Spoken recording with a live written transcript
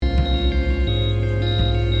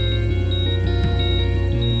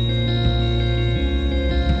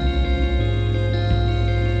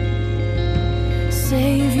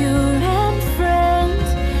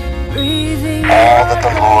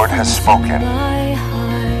Lord has spoken.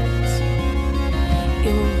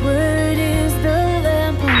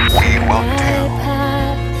 We will do.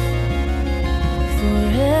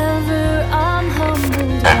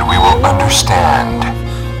 And we will understand.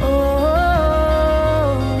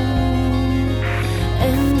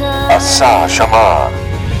 Asa Shama.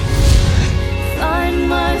 Find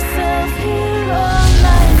myself here on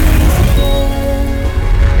my knees again,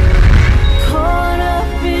 caught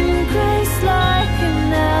up in grace like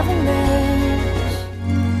an avalanche.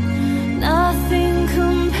 Nothing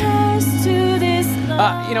compares to this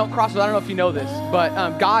love. Crossroads, I don't know if you know this,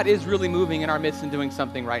 but God is really moving in our midst and doing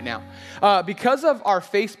something right now. Because of our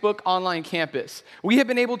Facebook online campus, we have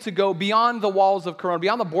been able to go beyond the walls of Corona,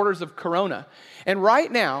 beyond the borders of Corona. And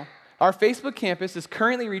right now, our Facebook campus is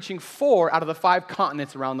currently reaching 4 out of the 5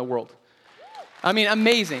 continents around the world. I mean,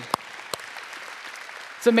 amazing.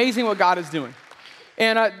 It's amazing what God is doing.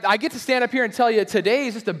 And I get to stand up here and tell you today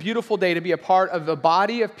is just a beautiful day to be a part of a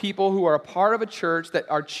body of people who are a part of a church that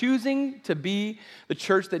are choosing to be the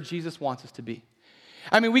church that Jesus wants us to be.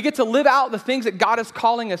 I mean, we get to live out the things that God is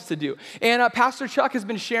calling us to do. And Pastor Chuck has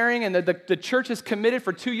been sharing, and the church is committed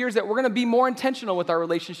for 2 years that we're going to be more intentional with our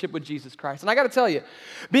relationship with Jesus Christ. And I got to tell you,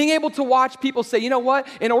 being able to watch people say, you know what,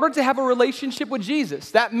 in order to have a relationship with Jesus,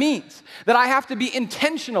 that means that I have to be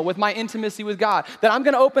intentional with my intimacy with God, that I'm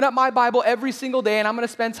going to open up my Bible every single day, and I'm going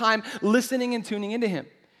to spend time listening and tuning into Him.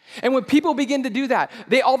 And when people begin to do that,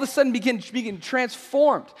 they all of a sudden begin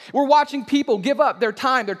transformed. We're watching people give up their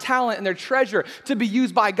time, their talent, and their treasure to be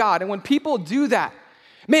used by God. And when people do that,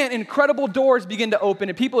 man, incredible doors begin to open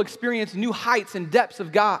and people experience new heights and depths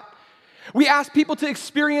of God. We ask people to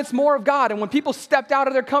experience more of God. And when people stepped out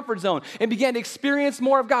of their comfort zone and began to experience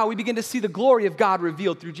more of God, we begin to see the glory of God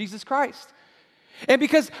revealed through Jesus Christ. And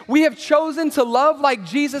because we have chosen to love like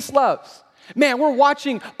Jesus loves, man, we're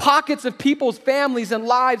watching pockets of people's families and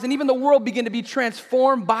lives and even the world begin to be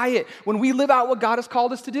transformed by it when we live out what God has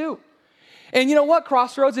called us to do. And you know what,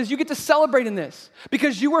 Crossroads, is you get to celebrate in this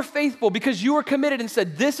because you were faithful, because you were committed and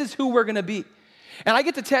said, this is who we're going to be. And I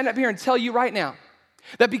get to stand up here and tell you right now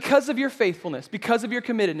that because of your faithfulness, because of your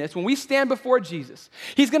committedness, when we stand before Jesus,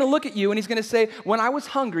 He's going to look at you and He's going to say, when I was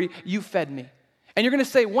hungry, you fed me. And you're going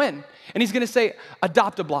to say, when? And He's going to say,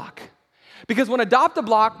 Adopt a Block. Because when Adopt a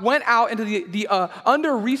Block went out into the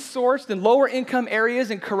under-resourced and lower-income areas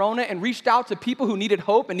in Corona and reached out to people who needed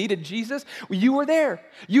hope and needed Jesus, you were there.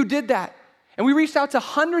 You did that. And we reached out to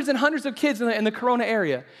hundreds and hundreds of kids in the Corona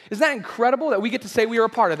area. Isn't that incredible that we get to say we were a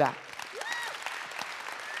part of that?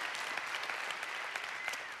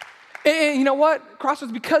 And you know what,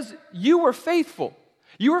 Crossroads, because you were faithful.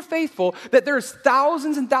 You are faithful that there's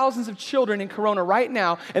thousands and thousands of children in Corona right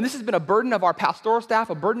now, and this has been a burden of our pastoral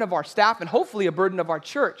staff, a burden of our staff, and hopefully a burden of our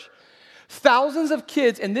church. Thousands of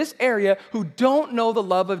kids in this area who don't know the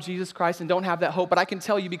love of Jesus Christ and don't have that hope, but I can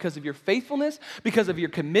tell you because of your faithfulness, because of your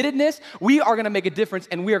committedness, we are going to make a difference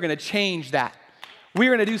and we are going to change that. We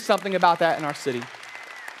are going to do something about that in our city.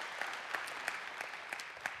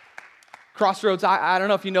 Crossroads, I don't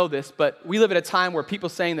know if you know this, but we live at a time where people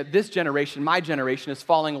saying that this generation, my generation, is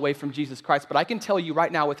falling away from Jesus Christ. But I can tell you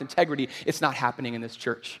right now with integrity, it's not happening in this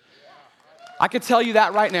church. I can tell you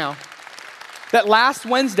that right now. That last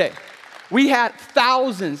Wednesday, we had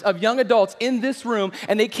thousands of young adults in this room,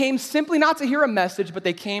 and they came simply not to hear a message, but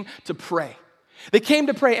they came to pray. They came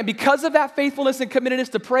to pray, and because of that faithfulness and committedness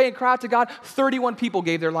to pray and cry out to God, 31 people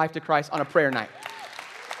gave their life to Christ on a prayer night.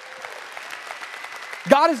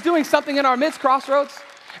 God is doing something in our midst, Crossroads.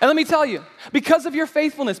 And let me tell you, because of your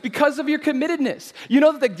faithfulness, because of your committedness, you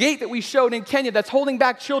know that the gate that we showed in Kenya that's holding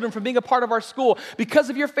back children from being a part of our school, because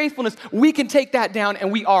of your faithfulness, we can take that down,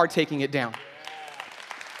 and we are taking it down.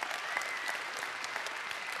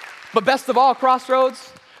 But best of all,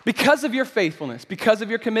 Crossroads, because of your faithfulness, because of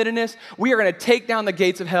your committedness, we are going to take down the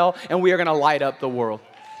gates of hell, and we are going to light up the world.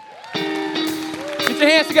 Put your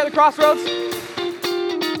hands together, Crossroads.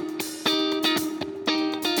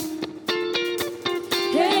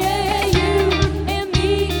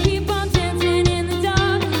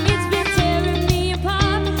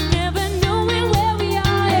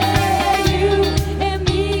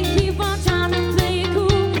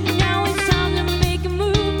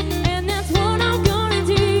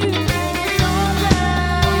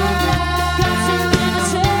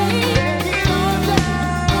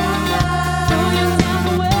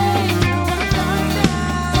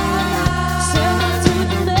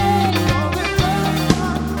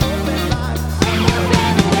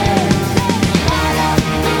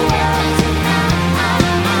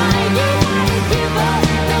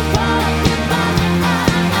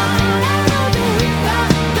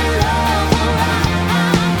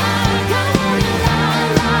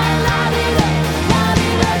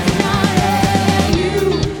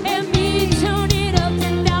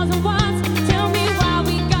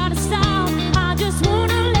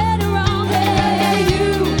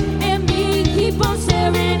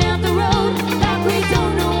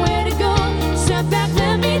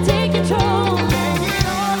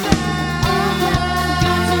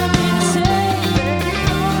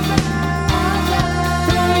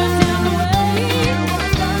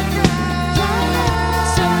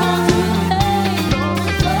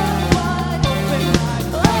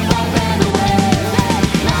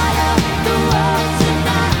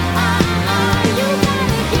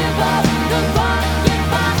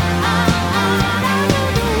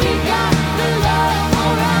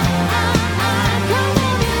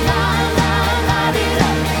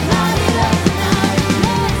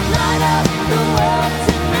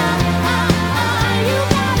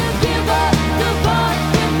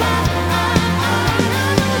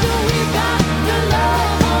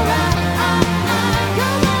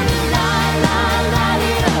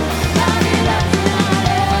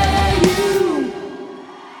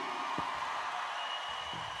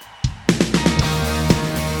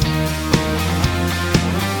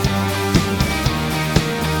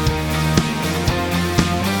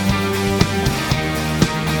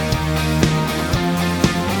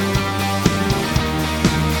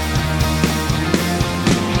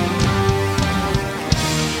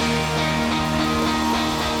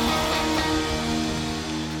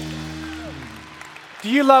 Do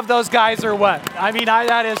you love those guys or what? I mean,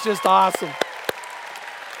 that is just awesome.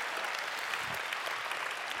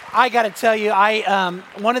 I got to tell you,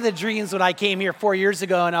 one of the dreams when I came here 4 years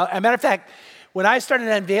ago, and a matter of fact, when I started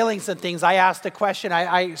unveiling some things, I asked a question.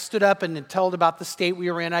 I stood up and told about the state we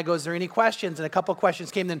were in. I go, is there any questions? And a couple of questions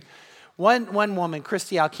came. Then one woman,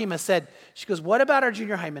 Christy Alkema, said, she goes, what about our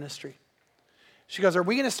junior high ministry? She goes, are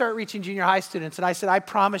we going to start reaching junior high students? And I said, I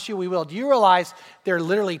promise you we will. Do you realize there are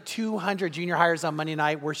literally 200 junior hires on Monday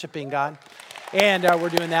night worshiping God? And we're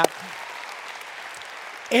doing that.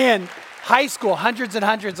 And high school, hundreds and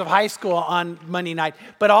hundreds of high school on Monday night.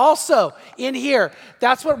 But also in here,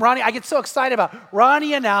 that's what Ronnie, I get so excited about.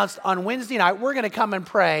 Ronnie announced on Wednesday night, we're going to come and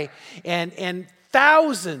pray. And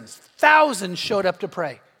thousands showed up to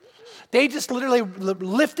pray. They just literally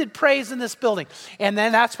lifted praise in this building. And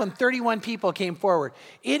then that's when 31 people came forward.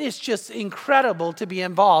 It is just incredible to be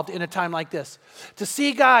involved in a time like this. To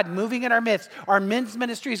see God moving in our midst. Our men's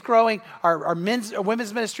ministry is growing. Our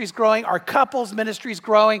women's ministry is growing. Our couples ministry is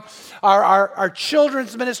growing. Our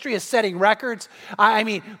children's ministry is setting records. I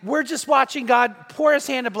mean, we're just watching God pour his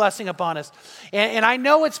hand of blessing upon us. And I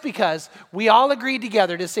know it's because we all agreed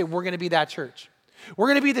together to say we're going to be that church. We're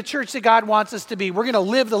going to be the church that God wants us to be. We're going to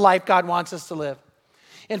live the life God wants us to live.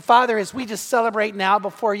 And Father, as we just celebrate now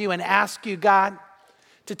before you and ask you, God,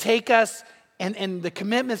 to take us and the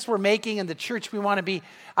commitments we're making and the church we want to be,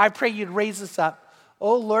 I pray you'd raise us up.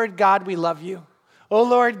 Oh, Lord God, we love you. Oh,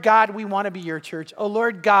 Lord God, we want to be your church. Oh,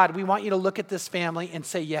 Lord God, we want you to look at this family and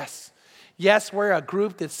say yes. Yes, we're a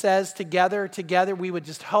group that says together, we would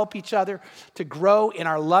just help each other to grow in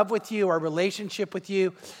our love with you, our relationship with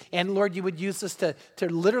you. And Lord, you would use us to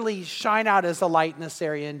literally shine out as a light in this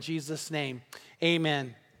area in Jesus' name.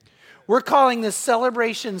 Amen. We're calling this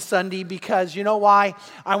Celebration Sunday because you know why?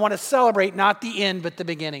 I want to celebrate not the end, but the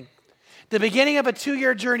beginning. The beginning of a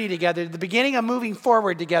 2-year journey together, the beginning of moving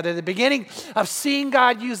forward together, the beginning of seeing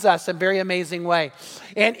God use us in a very amazing way.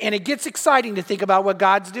 And it gets exciting to think about what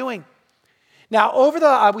God's doing.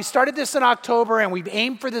 Now, we started this in October, and we've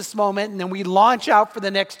aimed for this moment, and then we launch out for the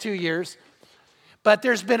next 2 years. But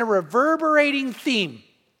there's been a reverberating theme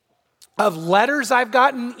of letters I've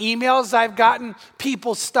gotten, emails I've gotten,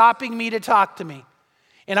 people stopping me to talk to me.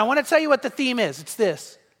 And I want to tell you what the theme is. It's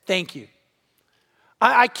this: thank you.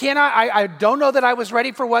 I don't know that I was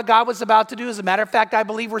ready for what God was about to do. As a matter of fact, I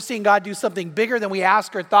believe we're seeing God do something bigger than we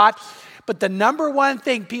asked or thought. But the number one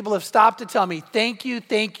thing people have stopped to tell me, thank you,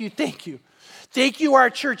 thank you, thank you. Thank you, our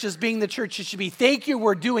church, as being the church it should be. Thank you,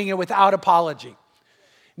 we're doing it without apology.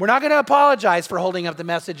 We're not going to apologize for holding up the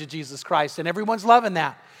message of Jesus Christ, and everyone's loving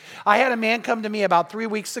that. I had a man come to me about 3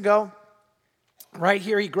 weeks ago. Right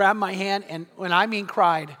here, he grabbed my hand, and when I mean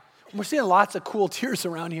cried, we're seeing lots of cool tears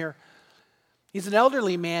around here. He's an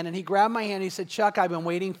elderly man, and he grabbed my hand, and he said, Chuck, I've been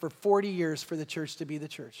waiting for 40 years for the church to be the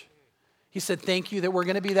church. He said, thank you that we're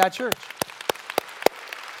going to be that church.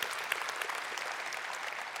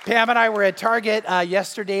 Pam and I were at Target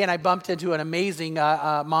yesterday, and I bumped into an amazing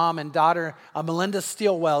mom and daughter, Melinda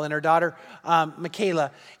Steelwell, and her daughter, Michaela.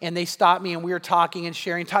 And they stopped me, and we were talking and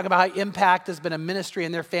sharing, talking about how Impact has been a ministry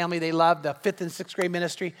in their family. They love the 5th and 6th grade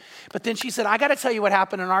ministry. But then she said, I got to tell you what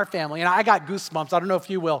happened in our family. And I got goosebumps. I don't know if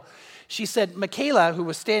you will. She said, Michaela, who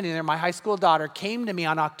was standing there, my high school daughter, came to me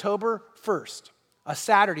on October 1st, a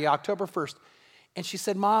Saturday, October 1st. And she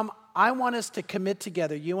said, Mom, I want us to commit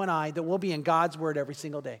together, you and I, that we'll be in God's word every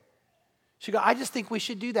single day. She goes, I just think we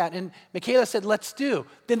should do that. And Michaela said, let's do.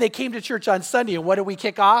 Then they came to church on Sunday, and what did we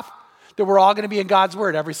kick off? That we're all going to be in God's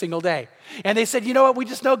word every single day. And they said, you know what? We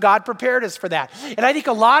just know God prepared us for that. And I think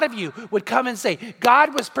a lot of you would come and say,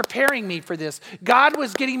 God was preparing me for this. God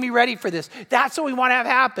was getting me ready for this. That's what we want to have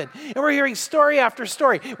happen. And we're hearing story after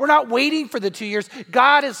story. We're not waiting for the 2 years.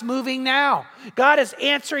 God is moving now. God is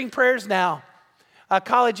answering prayers now. A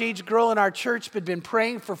college-age girl in our church had been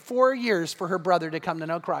praying for 4 years for her brother to come to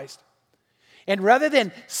know Christ. And rather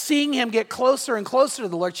than seeing him get closer and closer to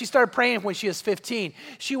the Lord, she started praying when she was 15.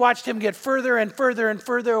 She watched him get further and further and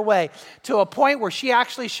further away to a point where she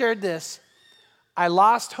actually shared this. I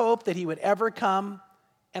lost hope that he would ever come,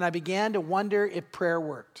 and I began to wonder if prayer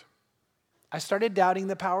worked. I started doubting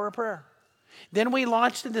the power of prayer. Then we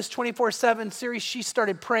launched in this 24/7 series. She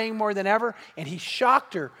started praying more than ever, and he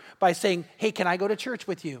shocked her by saying, hey, can I go to church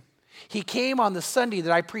with you? He came on the Sunday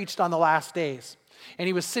that I preached on the last days, and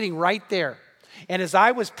he was sitting right there. And as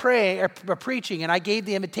I was preaching and I gave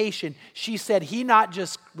the invitation, she said he not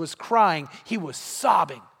just was crying, he was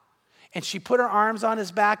sobbing. And she put her arms on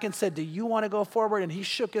his back and said, do you want to go forward? And he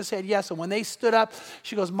shook his head, yes. And when they stood up,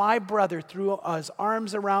 she goes, my brother threw his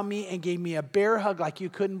arms around me and gave me a bear hug like you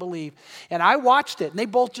couldn't believe. And I watched it, and they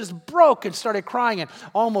both just broke and started crying and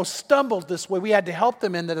almost stumbled this way. We had to help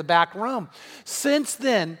them into the back room. Since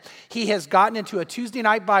then, he has gotten into a Tuesday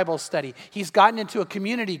night Bible study. He's gotten into a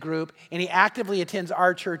community group, and he actively attends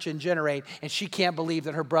our church in Generate, and she can't believe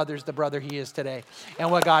that her brother's the brother he is today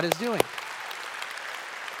and what God is doing.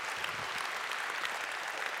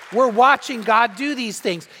 We're watching God do these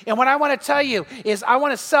things. And what I want to tell you is I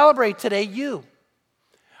want to celebrate today you.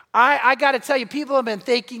 I got to tell you, people have been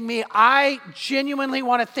thanking me. I genuinely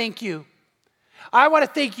want to thank you. I want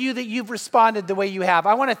to thank you that you've responded the way you have.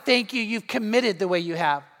 I want to thank you you've committed the way you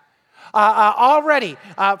have. Already,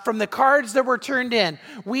 from the cards that were turned in,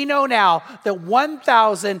 we know now that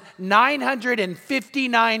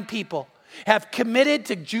 1,959 people have committed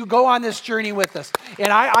to go on this journey with us.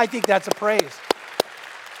 And I think that's a praise.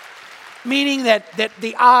 Meaning that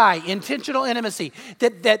the I, intentional intimacy,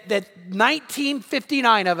 that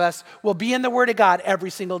 1959 of us will be in the Word of God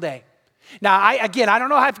every single day. Now, I don't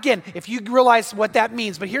know if you realize what that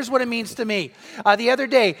means, but here's what it means to me. The other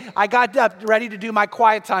day, I got up ready to do my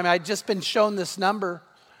quiet time. I'd just been shown this number.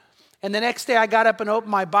 And the next day, I got up and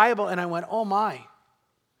opened my Bible, and I went, oh my.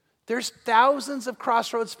 There's thousands of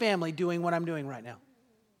Crossroads family doing what I'm doing right now.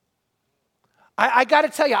 I got to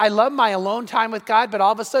tell you, I love my alone time with God, but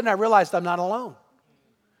all of a sudden I realized I'm not alone.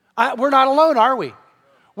 We're not alone, are we?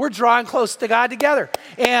 We're drawing close to God together.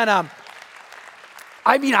 And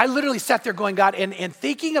I literally sat there going, God, and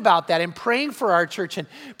thinking about that and praying for our church and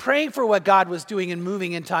praying for what God was doing and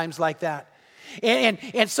moving in times like that.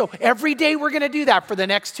 And so every day we're going to do that for the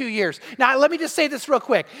next 2 years. Now, let me just say this real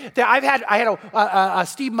quick. That I had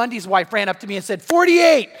Steve Mundy's wife ran up to me and said,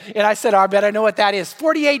 48. And I said, I bet I know what that is.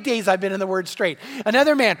 48 days I've been in the Word straight.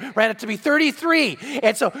 Another man ran up to me, 33.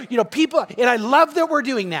 And so, people, and I love that we're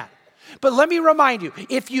doing that. But let me remind you,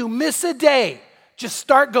 if you miss a day, just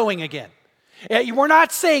start going again. We're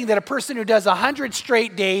not saying that a person who does 100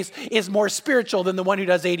 straight days is more spiritual than the one who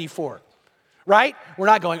does 84. Right? We're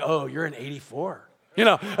not going, oh, you're an 84.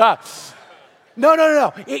 No.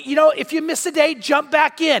 If you miss a day, jump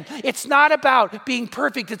back in. It's not about being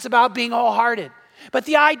perfect. It's about being wholehearted. But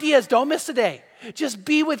the idea is don't miss a day. Just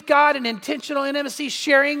be with God in intentional intimacy,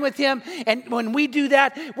 sharing with Him. And when we do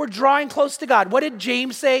that, we're drawing close to God. What did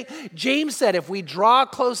James say? James said, if we draw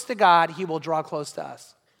close to God, He will draw close to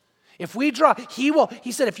us. If we draw,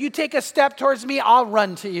 He said, if you take a step towards me, I'll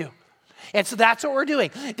run to you. And so that's what we're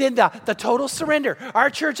doing. Then the total surrender.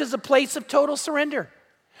 Our church is a place of total surrender.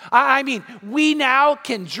 We now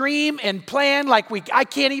can dream and plan like I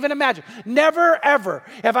can't even imagine. Never, ever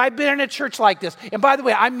have I been in a church like this. And by the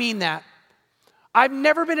way, I mean that. I've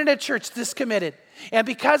never been in a church this committed. And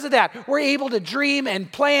because of that, we're able to dream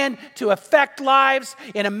and plan to affect lives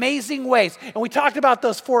in amazing ways. And we talked about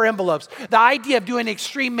those 4 envelopes. The idea of doing an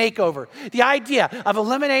extreme makeover. The idea of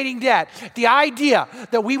eliminating debt. The idea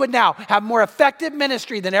that we would now have more effective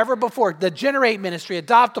ministry than ever before. The Generate ministry,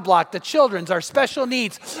 Adopt-A-Block, the children's, our special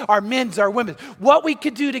needs, our men's, our women's. What we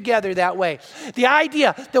could do together that way. The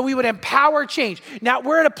idea that we would empower change. Now,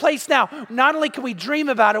 we're at a place now, not only can we dream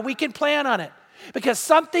about it, we can plan on it. Because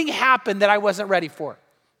something happened that I wasn't ready for.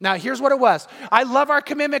 Now, here's what it was. I love our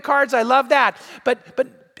commitment cards. I love that.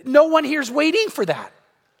 But no one here is waiting for that.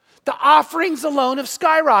 The offerings alone have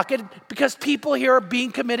skyrocketed because people here are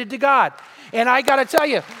being committed to God. And I got to tell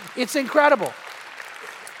you, it's incredible.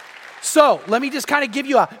 So let me just kind of give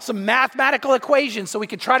you some mathematical equations so we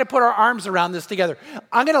can try to put our arms around this together.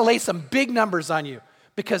 I'm going to lay some big numbers on you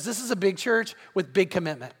because this is a big church with big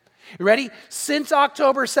commitment. You ready? Since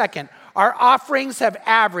October 2nd, our offerings have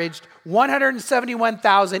averaged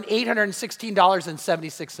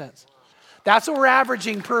 $171,816.76. That's what we're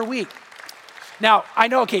averaging per week. Now, I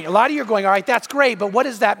know, a lot of you are going, all right, that's great, but what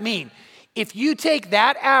does that mean? If you take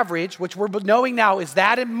that average, which we're knowing now is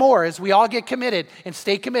that and more as we all get committed and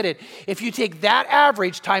stay committed, if you take that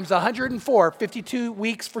average times 104, 52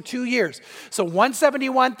 weeks for 2 years, so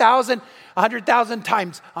 171,000, 100,000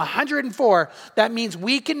 times 104, that means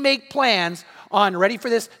we can make plans on, ready for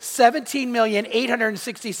this,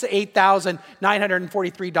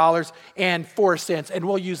 $17,868,943.04, and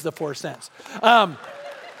we'll use the 4 cents.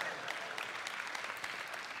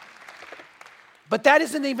 But that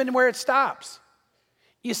isn't even where it stops.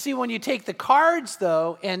 You see, when you take the cards,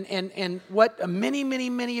 though, and what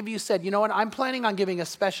many of you said, you know what, I'm planning on giving a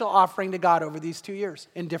special offering to God over these 2 years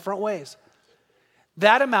in different ways.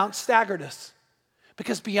 That amount staggered us.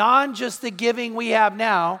 Because beyond just the giving we have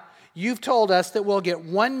now, you've told us that we'll get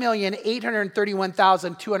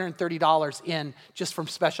 $1,831,230 in just from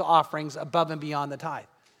special offerings above and beyond the tithe.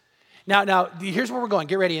 Now, here's where we're going.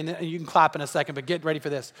 Get ready, and you can clap in a second, but get ready for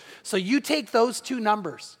this. So you take those two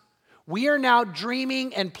numbers. We are now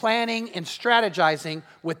dreaming and planning and strategizing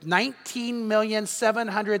with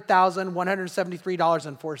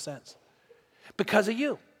 $19,700,173.04 because of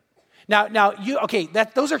you. Now,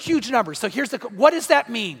 those are huge numbers. So what does that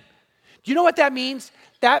mean? Do you know what that means?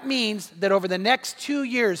 That means that over the next 2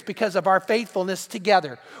 years, because of our faithfulness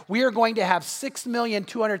together, we are going to have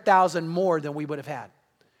 $6,200,000 more than we would have had.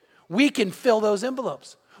 We can fill those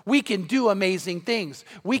envelopes. We can do amazing things.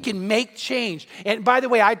 We can make change. And by the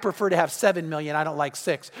way, I'd prefer to have 7 million. I don't like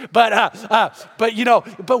 6. But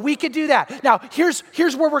we could do that. Now, here's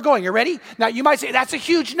where we're going. You ready? Now, you might say, that's a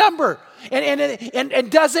huge number. And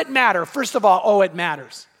does it matter? First of all, it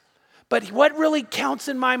matters. But what really counts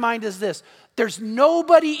in my mind is this. There's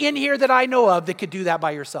nobody in here that I know of that could do that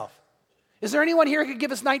by yourself. Is there anyone here who could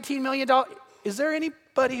give us $19 million? Is there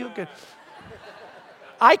anybody who could?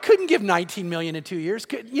 I couldn't give $19 million in 2 years.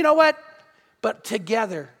 You know what? But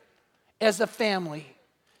together, as a family,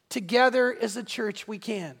 together as a church, we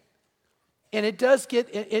can. And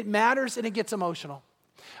it matters and it gets emotional.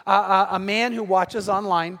 A man who watches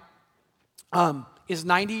online is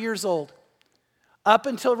 90 years old. Up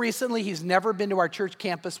until recently, he's never been to our church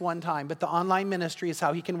campus one time, but the online ministry is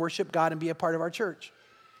how he can worship God and be a part of our church.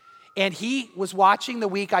 And he was watching the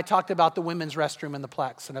week I talked about the women's restroom in the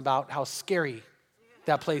Plex and about how scary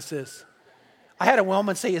that place is. I had a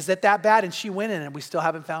woman say, is it that bad? And she went in and we still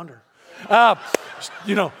haven't found her.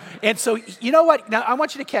 And so, you know what? Now, I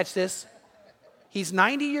want you to catch this. He's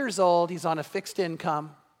 90 years old. He's on a fixed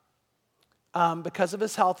income. Because of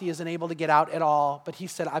his health, he isn't able to get out at all. But he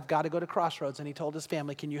said, I've got to go to Crossroads. And he told his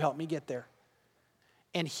family, can you help me get there?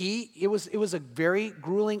 And it was a very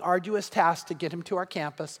grueling, arduous task to get him to our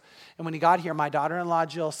campus. And when he got here, my daughter-in-law,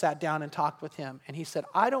 Jill, sat down and talked with him. And he said,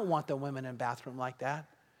 I don't want the women in bathroom like that.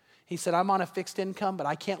 He said, I'm on a fixed income, but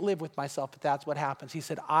I can't live with myself if that's what happens. He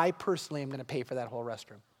said, I personally am going to pay for that whole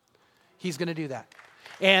restroom. He's going to do that.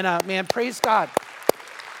 And man, praise God.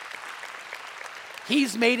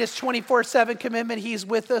 He's made his 24/7 commitment. He's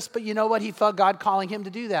with us, but you know what? He felt God calling him to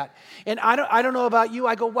do that. And I don't know about you.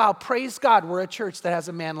 I go, wow, praise God. We're a church that has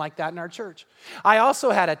a man like that in our church. I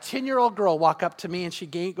also had a 10-year-old girl walk up to me and she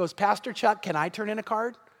goes, Pastor Chuck, can I turn in a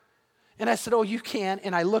card? And I said, oh, you can.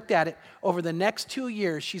 And I looked at it. Over the next 2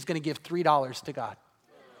 years, she's going to give $3 to God.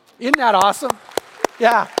 Isn't that awesome?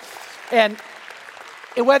 Yeah. And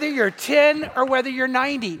whether you're 10 or whether you're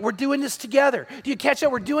 90, we're doing this together. Do you catch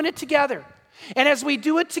that? We're doing it together. And as we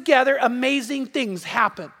do it together, amazing things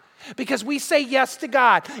happen because we say yes to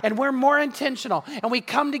God and we're more intentional and we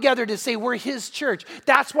come together to say we're His church.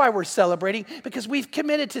 That's why we're celebrating, because we've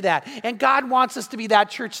committed to that. And God wants us to be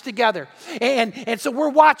that church together. And so we're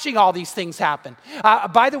watching all these things happen.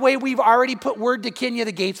 By the way, we've already put word to Kenya,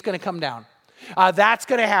 the gate's going to come down. That's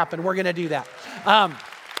going to happen. We're going to do that.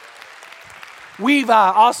 We've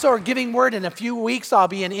also are giving word in a few weeks. I'll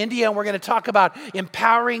be in India, and we're going to talk about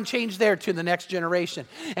empowering change there to the next generation.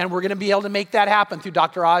 And we're going to be able to make that happen through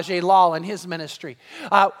Dr. Ajay Lal and his ministry.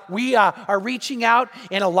 We are reaching out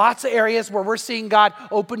in lots of areas where we're seeing God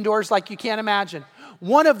open doors like you can't imagine.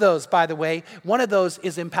 One of those, by the way,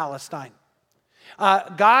 is in Palestine.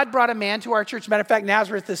 God brought a man to our church. Matter of fact,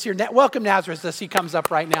 Nazareth is here. Welcome, Nazareth, as he comes up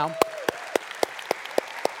right now.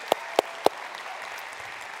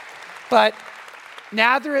 But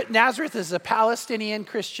Nazareth is a Palestinian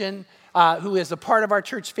Christian who is a part of our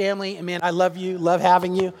church family. And man, I love you, love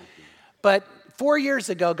having you. But 4 years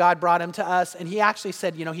ago, God brought him to us. And he actually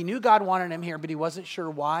said, he knew God wanted him here, but he wasn't sure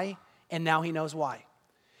why. And now he knows why.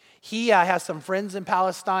 He has some friends in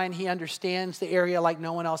Palestine. He understands the area like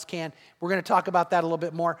no one else can. We're going to talk about that a little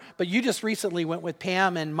bit more. But you just recently went with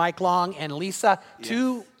Pam and Mike Long and Lisa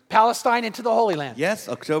to Palestine and to the Holy Land. Yes,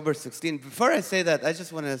 October 16th. Before I say that, I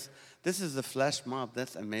just want to... This is a flash mob.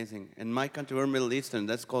 That's amazing. In my country, we're Middle Eastern.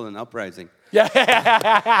 That's called an uprising. Yeah.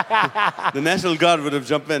 The National Guard would have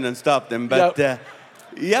jumped in and stopped them. But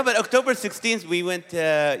but October 16th, we went,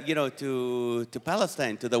 to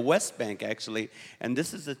Palestine, to the West Bank, actually. And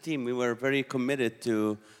this is the team. We were very committed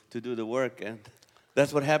to do the work. And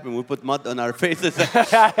that's what happened. We put mud on our faces.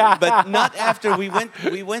 But not after we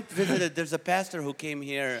went visited. There's a pastor who came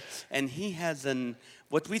here, and he has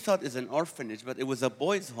what we thought is an orphanage, but it was a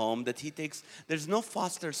boys' home that he takes. There's no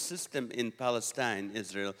foster system in Palestine,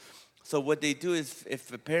 Israel. So what they do is if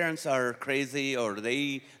the parents are crazy or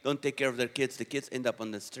they don't take care of their kids, the kids end up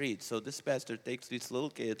on the street. So this pastor takes these little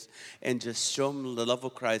kids and just show them the love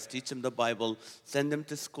of Christ, teach them the Bible, send them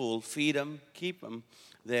to school, feed them, keep them.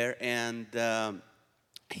 there, and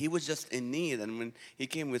he was just in need. And when he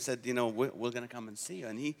came, we said, we're going to come and see you.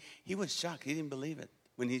 And he was shocked. He didn't believe it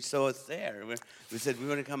when he saw us there. We said, we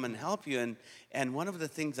want to come and help you. And one of the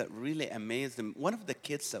things that really amazed him, one of the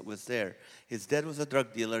kids that was there, his dad was a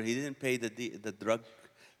drug dealer. He didn't pay the drug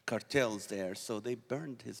cartels there, so they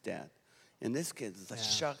burned his dad. And this kid is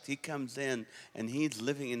shocked. He comes in, and he's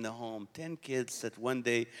living in the home. 10 kids that one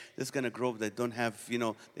day this is going to grow up. They don't have, they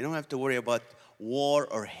don't have to worry about war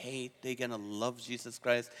or hate. They're going to love Jesus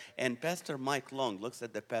Christ. And Pastor Mike Long looks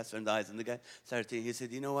at the pastor in the eyes, and the guy started to, he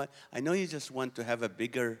said, you know what? I know you just want to have a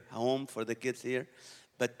bigger home for the kids here,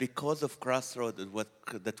 but because of Crossroads,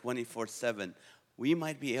 the 24/7, we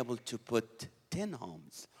might be able to put 10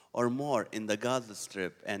 homes or more in the Gaza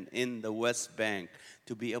Strip and in the West Bank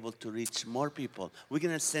to be able to reach more people. We're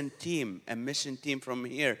going to send a mission team from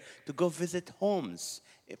here to go visit homes,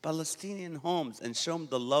 Palestinian homes, and show them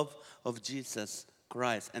the love of Jesus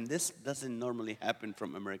Christ. And this doesn't normally happen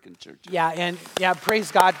from American churches.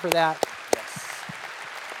 Praise God for that. Yes.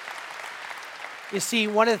 You see,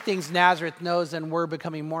 one of the things Nazareth knows and we're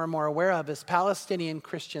becoming more and more aware of is Palestinian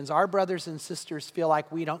Christians, our brothers and sisters, feel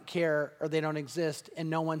like we don't care or they don't exist and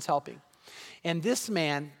no one's helping. And this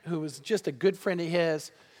man, who was just a good friend of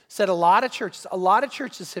his, said a lot of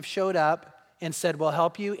churches have showed up and said, we'll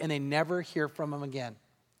help you, and they never hear from him again.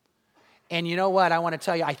 And you know what? I want to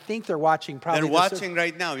tell you, I think they're watching probably. They're watching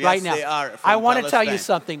right now. Yes, right now. They are. I want to tell you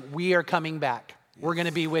something. We are coming back. We're going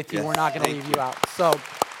to be with you. Yes. We're not going to leave you out. So,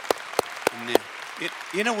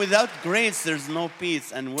 without grace, there's no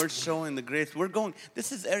peace, and we're showing the grace. We're going.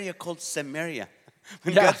 This is area called Samaria.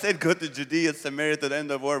 When God said, go to Judea, Samaria, to the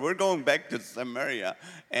end of the world, we're going back to Samaria.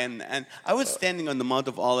 And I was standing on the Mount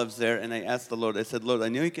of Olives there, and I asked the Lord, I said, Lord, I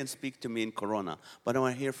know you can speak to me in Corona, but I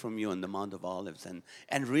want to hear from you on the Mount of Olives.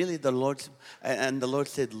 And really the Lord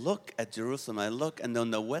said, look at Jerusalem. I look, and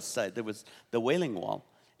on the west side, there was the Wailing Wall.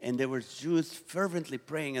 And there were Jews fervently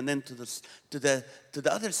praying, and then to the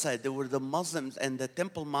other side there were the Muslims and the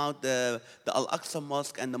Temple Mount, the Al-Aqsa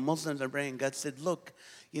Mosque, and the Muslims are praying. God said, look,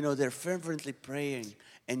 they're fervently praying,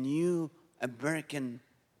 and you American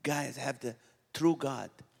guys have the true God.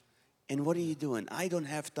 And what are you doing? I don't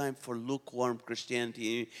have time for lukewarm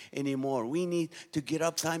Christianity anymore. We need to get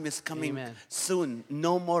up. Time is coming soon.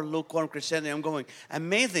 No more lukewarm Christianity. I'm going,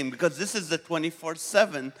 amazing, because this is the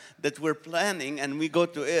 24/7 that we're planning, and we go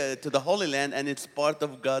to the Holy Land, and it's part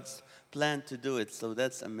of God's plan to do it. So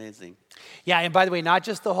that's amazing. Yeah, and by the way, not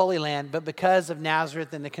just the Holy Land, but because of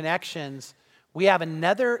Nazareth and the connections, we have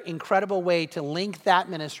another incredible way to link that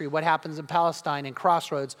ministry, what happens in Palestine and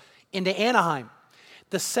Crossroads, into Anaheim.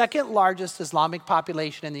 The second largest Islamic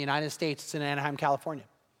population in the United States is in Anaheim, California.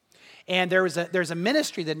 And there's a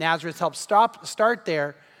ministry that Nazareth helped start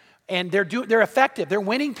there, and they're effective. They're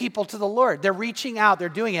winning people to the Lord. They're reaching out. They're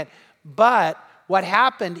doing it. But what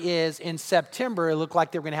happened is in September, it looked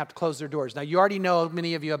like they were going to have to close their doors. Now, you already know,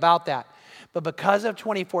 many of you, about that. But because of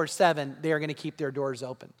 24/7, they are going to keep their doors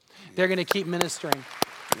open. They're going to keep ministering.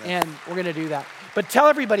 And we're going to do that. But tell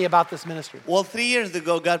everybody about this ministry. Well, 3 years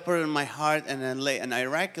ago, God put it in my heart and an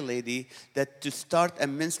Iraqi lady that to start a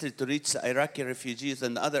ministry to reach Iraqi refugees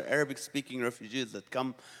and other Arabic-speaking refugees that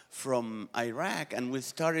come from Iraq. And we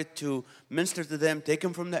started to minister to them, take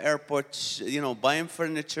them from the airport, buy them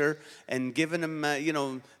furniture, and giving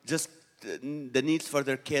them, just the needs for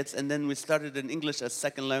their kids. And then we started an English as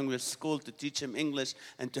second language school to teach them English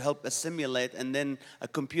and to help assimilate, and then a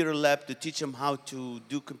computer lab to teach them how to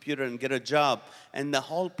do computer and get a job. And the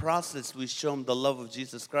whole process, we show them the love of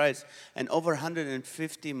Jesus Christ. And over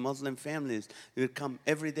 150 Muslim families will come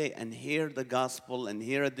every day and hear the gospel and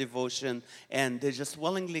hear a devotion, and they just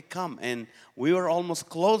willingly come. And we were almost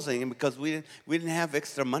closing because we didn't have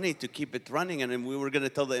extra money to keep it running, and we were going to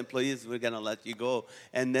tell the employees we're going to let you go.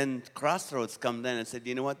 And then Crossroads come then and said,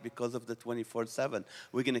 you know what, because of the 24/7,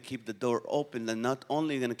 we're going to keep the door open, and not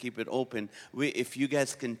only going to keep it open, if you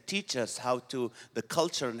guys can teach us the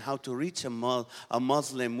culture and how to reach a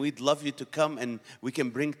Muslim, we'd love you to come, and we can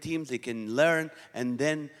bring teams, they can learn, and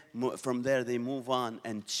then from there they move on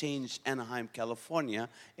and change Anaheim, California,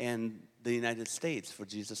 and the United States for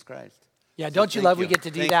Jesus Christ. Yeah, don't you love we get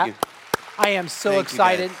to do Thank that? you. I am so Thank you,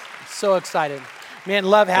 excited, guys. so excited. Man,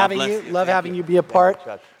 love having bless you. you. Love Thank having you. you be a part. you,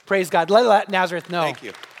 Chuck. Praise God. Let Nazareth know. Thank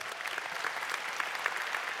you.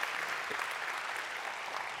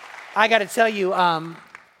 I got to tell you,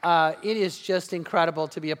 it is just incredible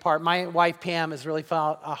to be a part. My wife, Pam, has really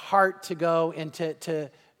found a heart to go and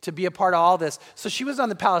to be a part of all this. So she was on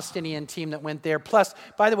the Palestinian team that went there. Plus,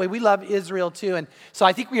 by the way, we love Israel too. And so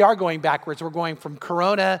I think we are going backwards. We're going from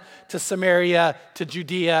Corona to Samaria to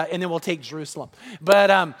Judea, and then we'll take Jerusalem.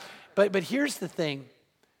 But here's the thing.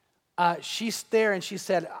 she's there and she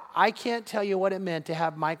said, I can't tell you what it meant to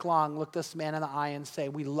have Mike Long look this man in the eye and say,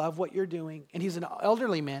 we love what you're doing. And he's an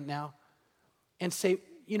elderly man now. And say,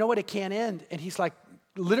 you know what, it can't end. And he's like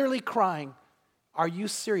literally crying, are you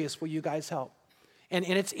serious? Will you guys help? And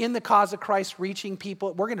it's in the cause of Christ reaching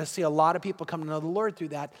people. We're going to see a lot of people come to know the Lord through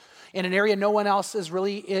that. In an area no one else is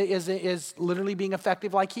literally being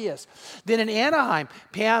effective like he is. Then in Anaheim,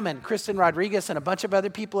 Pam and Kristen Rodriguez and a bunch of other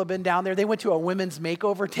people have been down there. They went to a women's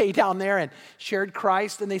makeover day down there and shared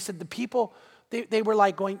Christ. And they said the people, they were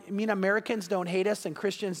like going, I mean, Americans don't hate us and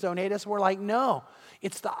Christians don't hate us. We're like, no.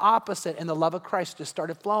 It's the opposite, and the love of Christ just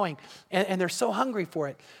started flowing, and they're so hungry for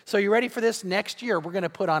it. So you ready for this? Next year, we're going to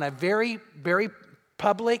put on a very, very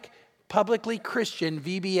publicly Christian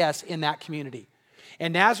VBS in that community.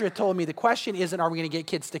 And Nazareth told me the question isn't, are we going to get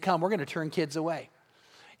kids to come? We're going to turn kids away.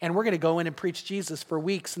 And we're going to go in and preach Jesus for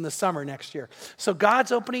weeks in the summer next year. So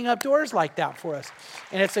God's opening up doors like that for us,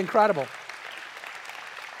 and it's incredible.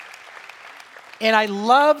 And I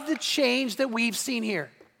love the change that we've seen here.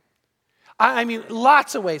 I mean,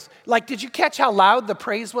 lots of ways. Like, did you catch how loud the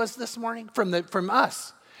praise was this morning from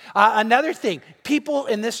us? Another thing, people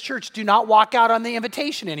in this church do not walk out on the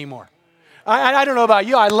invitation anymore. I don't know about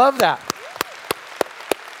you, I love that.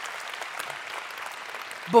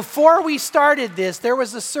 Before we started this, there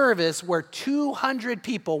was a service where 200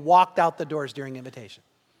 people walked out the doors during invitation.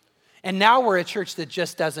 And now we're a church that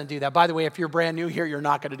just doesn't do that. By the way, if you're brand new here, you're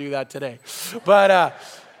not going to do that today. But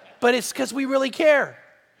it's because we really care.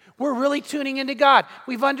 We're really tuning into God.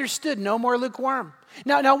 We've understood no more lukewarm.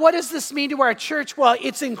 Now, what does this mean to our church? Well,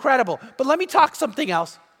 it's incredible. But let me talk something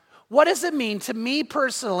else. What does it mean to me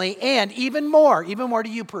personally and even more to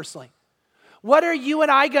you personally? What are you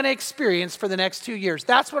and I going to experience for the next 2 years?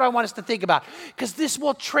 That's what I want us to think about, because this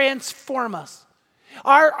will transform us.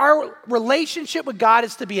 Our relationship with God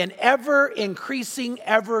is to be an ever-increasing,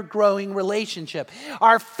 ever-growing relationship.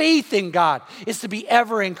 Our faith in God is to be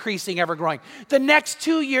ever-increasing, ever-growing. The next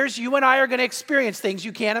 2 years, you and I are going to experience things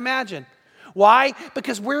you can't imagine. Why?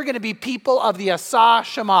 Because we're going to be people of the Asa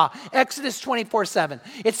Shema. Exodus 24:7.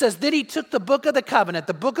 It says, then he took the book of the covenant,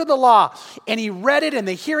 the book of the law, and he read it in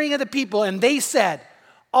the hearing of the people, and they said,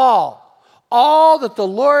 all that the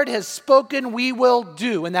Lord has spoken, we will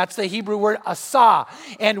do. And that's the Hebrew word asa.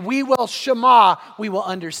 And we will shema, we will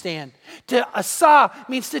understand. To asa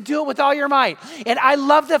means to do it with all your might. And I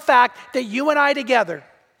love the fact that you and I together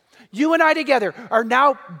are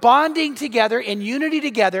now bonding together in unity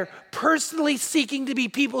together, personally seeking to be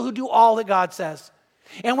people who do all that God says.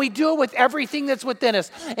 And we do it with everything that's within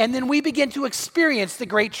us. And then we begin to experience the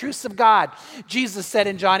great truths of God. Jesus said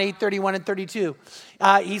in John 8:31 and 32,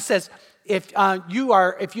 he says, if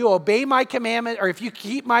you obey my commandment, or if you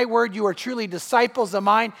keep my word, you are truly disciples of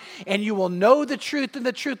mine, and you will know the truth, and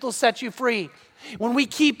the truth will set you free. When we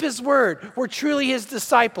keep his word, we're truly his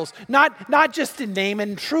disciples, not just in name,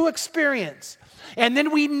 in true experience. And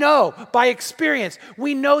then we know, by experience,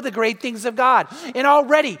 we know the great things of God. And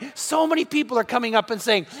already, so many people are coming up and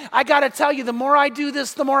saying, I got to tell you, the more I do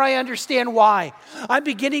this, the more I understand why. I'm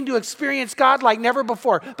beginning to experience God like never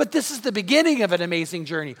before. But this is the beginning of an amazing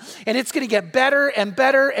journey. And it's going to get better and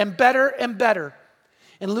better and better and better.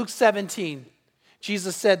 In Luke 17,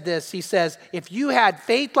 Jesus said this. He says, if you had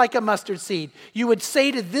faith like a mustard seed, you would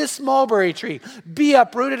say to this mulberry tree, be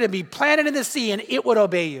uprooted and be planted in the sea, and it would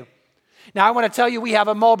obey you. Now, I want to tell you, we have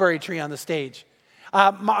a mulberry tree on the stage.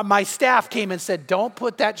 My staff came and said, don't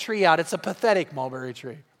put that tree out. It's a pathetic mulberry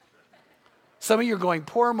tree. Some of you are going,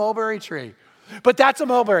 poor mulberry tree. But that's a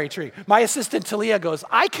mulberry tree. My assistant, Talia, goes,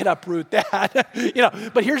 I could uproot that.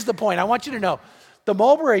 But here's the point. I want you to know, the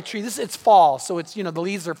mulberry tree, it's fall, so it's, the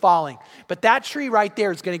leaves are falling. But that tree right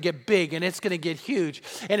there is going to get big, and it's going to get huge.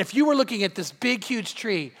 And if you were looking at this big, huge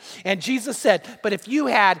tree, and Jesus said, but if you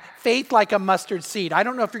had faith like a mustard seed, I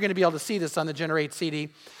don't know if you're going to be able to see this on the Generate CD,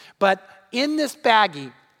 but in this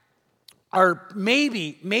baggie are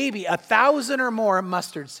maybe 1,000 or more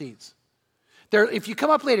mustard seeds. If you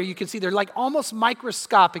come up later, you can see they're like almost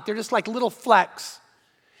microscopic. They're just like little flecks.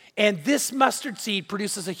 And this mustard seed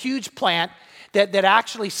produces a huge plant that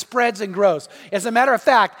actually spreads and grows. As a matter of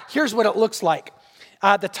fact, here's what it looks like.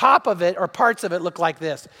 The top of it, or parts of it, look like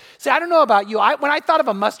this. See, I don't know about you. When I thought of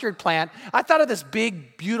a mustard plant, I thought of this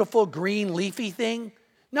big, beautiful, green, leafy thing.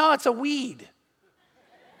 No, it's a weed.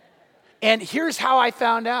 And here's how I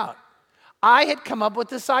found out. I had come up with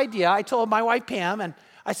this idea. I told my wife, Pam, and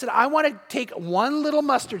I said, I want to take one little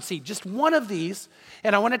mustard seed, just one of these,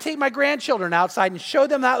 and I want to take my grandchildren outside and show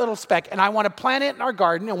them that little speck, and I want to plant it in our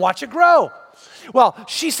garden and watch it grow. Well,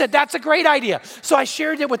 she said, that's a great idea. So I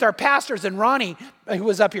shared it with our pastors, and Ronnie, who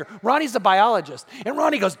was up here, Ronnie's a biologist, and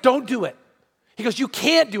Ronnie goes, don't do it. He goes, you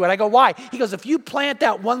can't do it. I go, why? He goes, if you plant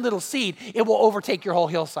that one little seed, it will overtake your whole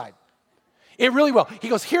hillside. It really will. He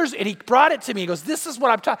goes, and he brought it to me. He goes, this is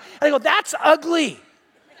what I'm talking. And I go, that's ugly.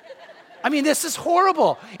 I mean, this is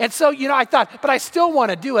horrible. And so, I thought, but I still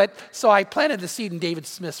want to do it. So I planted the seed in David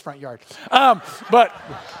Smith's front yard.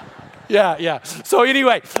 Yeah. So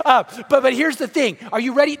anyway, but here's the thing. Are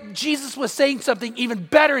you ready? Jesus was saying something even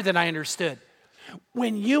better than I understood.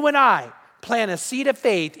 When you and I plant a seed of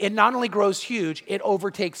faith, it not only grows huge, it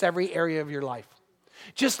overtakes every area of your life.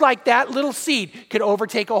 Just like that little seed could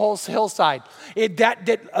overtake a whole hillside.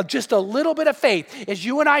 Just a little bit of faith, as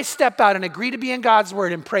you and I step out and agree to be in God's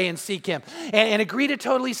word and pray and seek him, and agree to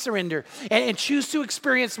totally surrender, and choose to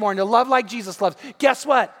experience more and to love like Jesus loves, guess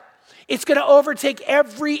what? It's going to overtake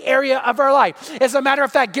every area of our life. As a matter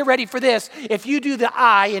of fact, get ready for this. If you do the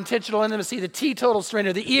I, intentional intimacy, the T, total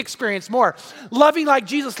surrender, the E, experience more, loving like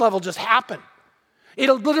Jesus love will just happen.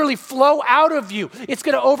 It'll literally flow out of you. It's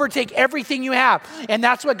going to overtake everything you have. And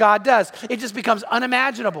that's what God does. It just becomes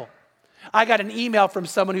unimaginable. I got an email from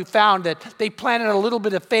someone who found that they planted a little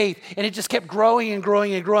bit of faith and it just kept growing and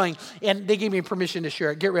growing and growing. And they gave me permission to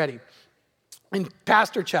share it. Get ready. And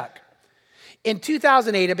Pastor Chuck, in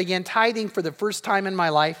 2008, I began tithing for the first time in my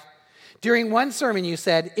life. During one sermon, you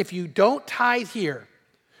said, if you don't tithe here,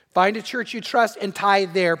 find a church you trust and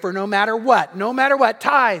tithe there, for no matter what,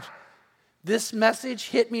 tithe. This message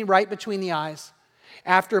hit me right between the eyes.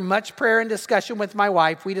 After much prayer and discussion with my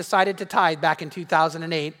wife, we decided to tithe back in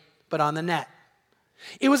 2008, but on the net.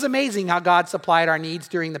 It was amazing how God supplied our needs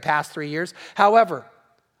during the past 3 years. However,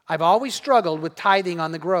 I've always struggled with tithing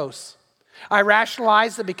on the gross. I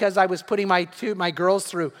rationalized that because I was putting my girls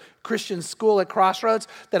through Christian school at Crossroads,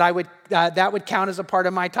 that would count as a part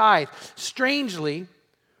of my tithe. Strangely,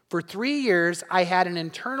 for 3 years, I had an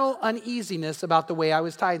internal uneasiness about the way I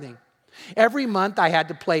was tithing. Every month, I had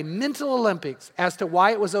to play mental Olympics as to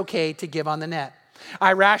why it was okay to give on the net.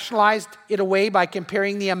 I rationalized it away by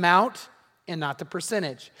comparing the amount and not the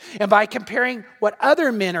percentage, and by comparing what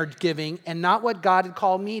other men are giving and not what God had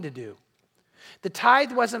called me to do. The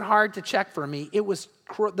tithe wasn't hard to check for me. It was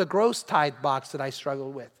the gross tithe box that I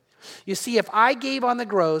struggled with. You see, if I gave on the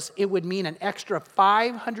gross, it would mean an extra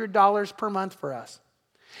 $500 per month for us.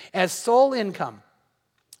 As sole income,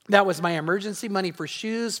 that was my emergency money for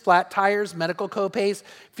shoes, flat tires, medical copays,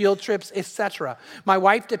 field trips, etc. My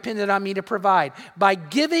wife depended on me to provide. By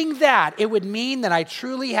giving that, it would mean that I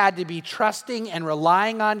truly had to be trusting and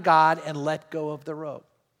relying on God and let go of the rope.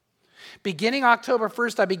 Beginning October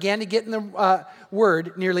 1st, I began to get in the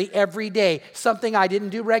Word nearly every day, something I didn't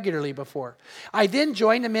do regularly before. I then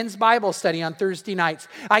joined a men's Bible study on Thursday nights.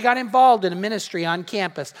 I got involved in a ministry on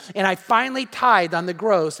campus, and I finally tithed on the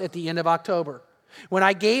gross at the end of October. When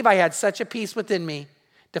I gave, I had such a peace within me,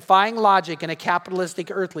 defying logic in a capitalistic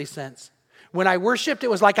earthly sense. When I worshiped, it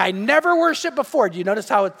was like I never worshiped before. Do you notice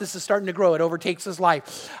how this is starting to grow? It overtakes his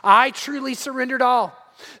life. I truly surrendered all.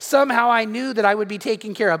 Somehow I knew that I would be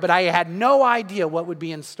taken care of, but I had no idea what would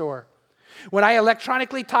be in store. When I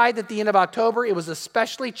electronically tithed at the end of October, it was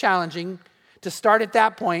especially challenging to start at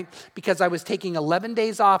that point because I was taking 11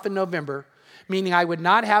 days off in November, meaning I would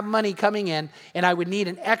not have money coming in and I would need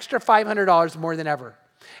an extra $500 more than ever.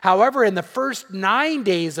 However, in the first 9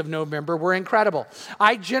 days of November were incredible.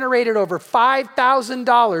 I generated over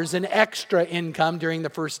 $5,000 in extra income during the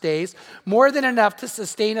first days, more than enough to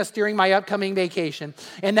sustain us during my upcoming vacation.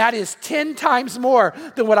 And that is 10 times more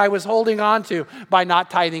than what I was holding on to by not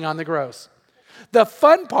tithing on the gross. The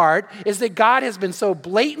fun part is that God has been so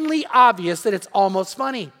blatantly obvious that it's almost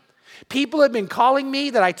funny. People have been calling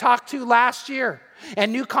me that I talked to last year,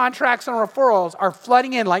 and new contracts and referrals are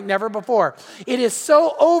flooding in like never before. It is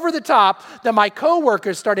so over the top that my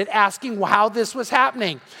coworkers started asking how this was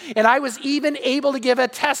happening. And I was even able to give a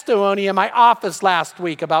testimony in my office last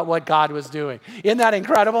week about what God was doing. Isn't that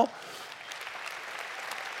incredible?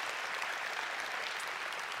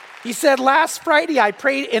 He said, last Friday I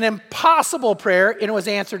prayed an impossible prayer and it was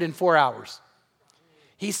answered in 4 hours.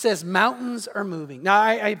 He says, mountains are moving.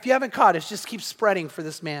 Now, if you haven't caught it, just keep spreading for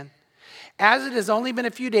this man. As it has only been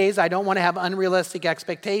a few days, I don't want to have unrealistic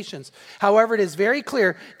expectations. However, it is very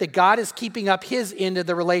clear that God is keeping up his end of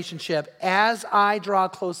the relationship as I draw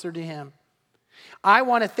closer to him. I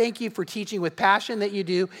want to thank you for teaching with passion that you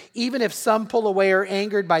do, even if some pull away or are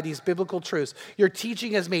angered by these biblical truths. Your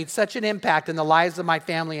teaching has made such an impact in the lives of my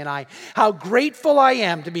family and I. How grateful I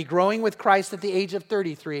am to be growing with Christ at the age of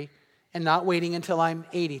 33 and not waiting until I'm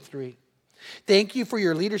 83. Thank you for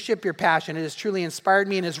your leadership, your passion. It has truly inspired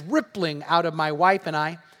me and is rippling out of my wife and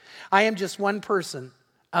I. I am just one person.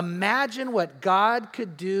 Imagine what God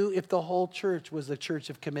could do if the whole church was a church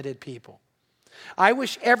of committed people. I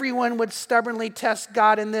wish everyone would stubbornly test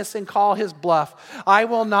God in this and call his bluff. I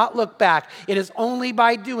will not look back. It is only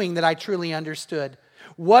by doing that I truly understood.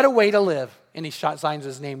 What a way to live. And he signs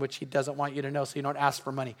his name, which he doesn't want you to know, so you don't ask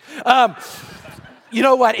for money. You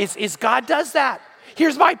know what? It's God does that.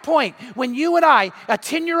 Here's my point. When you and I, a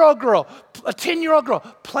 10-year-old girl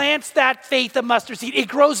plants that faith of mustard seed, it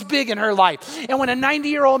grows big in her life. And when a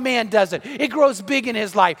 90-year-old man does it, it grows big in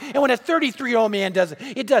his life. And when a 33-year-old man does it,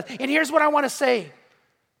 it does. And here's what I want to say.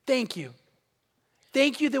 Thank you.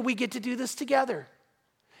 Thank you that we get to do this together.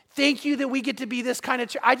 Thank you that we get to be this kind of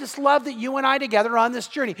church. I just love that you and I together are on this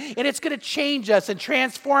journey. And it's going to change us and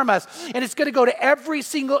transform us. And it's going to go to every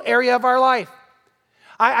single area of our life.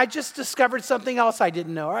 I just discovered something else I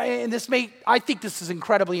didn't know. And I think this is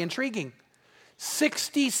incredibly intriguing.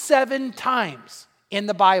 67 times in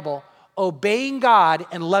the Bible, obeying God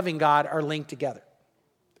and loving God are linked together.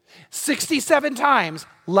 67 times,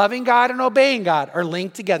 loving God and obeying God are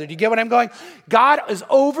linked together. Do you get what I'm going? God is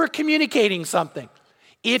over communicating something.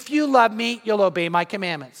 If you love me, you'll obey my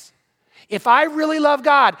commandments. If I really love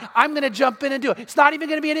God, I'm going to jump in and do it. It's not even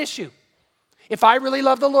going to be an issue. If I really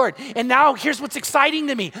love the Lord. And now here's what's exciting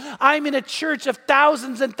to me. I'm in a church of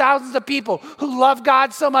thousands and thousands of people who love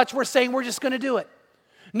God so much, we're saying we're just going to do it.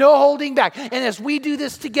 No holding back. And as we do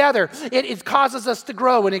this together, it causes us to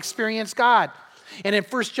grow and experience God. And in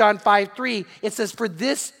 1 John 5:3, it says, for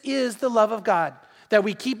this is the love of God, that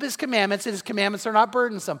we keep his commandments, and his commandments are not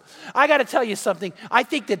burdensome. I got to tell you something. I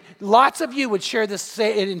think that lots of you would share this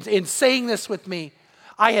in saying this with me.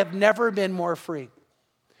 I have never been more free.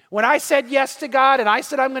 When I said yes to God and I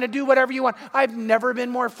said, I'm going to do whatever you want, I've never been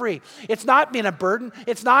more free. It's not been a burden.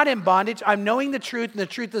 It's not in bondage. I'm knowing the truth, and the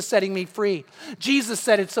truth is setting me free. Jesus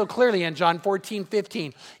said it so clearly in John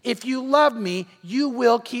 14:15. If you love me, you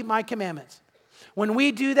will keep my commandments. When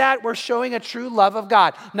we do that, we're showing a true love of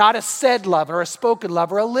God, not a said love or a spoken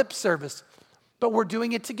love or a lip service, but we're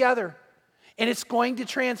doing it together. And it's going to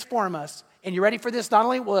transform us. And you ready for this? Not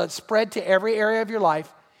only will it spread to every area of your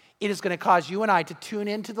life, it is going to cause you and I to tune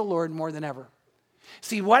into the Lord more than ever.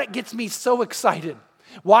 See, what gets me so excited,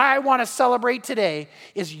 why I want to celebrate today,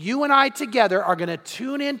 is you and I together are going to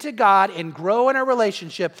tune into God and grow in our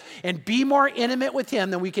relationship and be more intimate with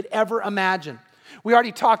him than we could ever imagine. We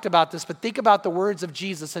already talked about this, but think about the words of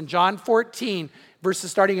Jesus in John 14,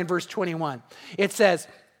 starting in verse 21. It says,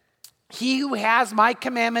 he who has my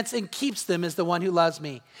commandments and keeps them is the one who loves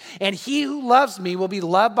me. And he who loves me will be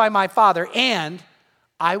loved by my Father, and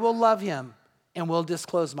I will love him and will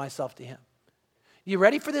disclose myself to him. You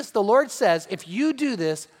ready for this? The Lord says, if you do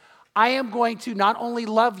this, I am going to not only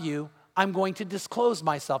love you, I'm going to disclose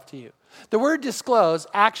myself to you. The word disclose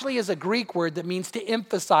actually is a Greek word that means to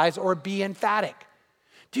emphasize or be emphatic.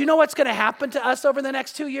 Do you know what's going to happen to us over the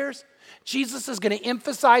next 2 years? Jesus is going to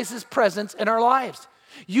emphasize his presence in our lives.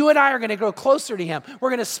 You and I are going to grow closer to him. We're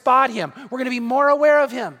going to spot him. We're going to be more aware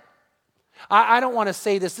of him. I don't want to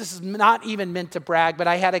say this. This is not even meant to brag, but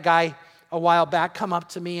I had a guy a while back come up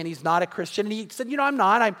to me, and he's not a Christian. And he said, I'm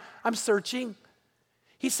not. I'm searching.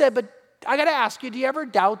 He said, but I got to ask you, do you ever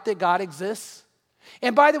doubt that God exists?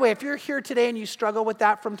 And by the way, if you're here today and you struggle with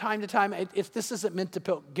that from time to time, if this isn't meant to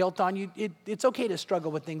put guilt on you, it's okay to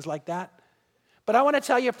struggle with things like that. But I want to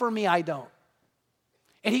tell you, for me, I don't.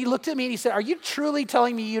 And he looked at me and he said, are you truly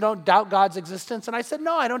telling me you don't doubt God's existence? And I said,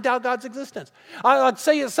 no, I don't doubt God's existence. I'll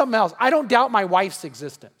tell you something else. I don't doubt my wife's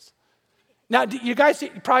existence. Now, you guys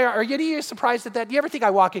probably are you surprised at that? Do you ever think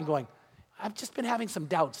I walk in going, I've just been having some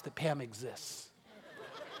doubts that Pam exists?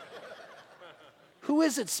 Who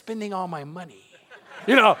is it spending all my money?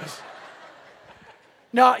 No,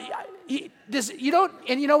 you don't,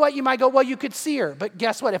 and you know what? You might go, well, you could see her. But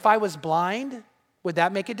guess what? If I was blind, would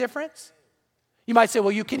that make a difference? You might say,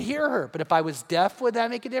 well, you can hear her, but if I was deaf, would that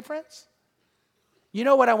make a difference? You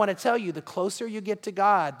know what I want to tell you? The closer you get to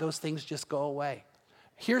God, those things just go away.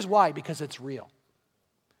 Here's why, because it's real.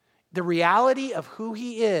 The reality of who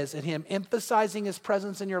he is and him emphasizing his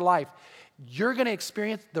presence in your life, you're going to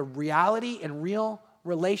experience the reality and real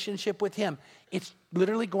relationship with him. It's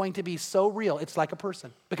literally going to be so real. It's like a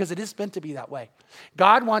person, because it is meant to be that way.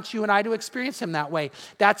 God wants you and I to experience him that way.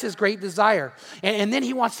 That's his great desire. And then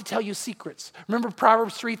he wants to tell you secrets. Remember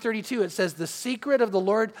Proverbs 3:32, it says, the secret of the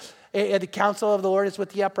Lord, the counsel of the Lord is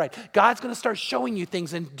with the upright. God's going to start showing you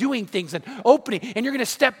things and doing things and opening, and you're going to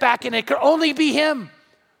step back, and it could only be him.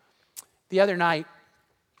 The other night,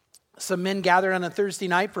 some men gathered on a Thursday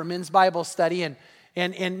night for a men's Bible study, and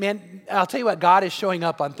man, I'll tell you what, God is showing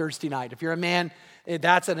up on Thursday night. If you're a man,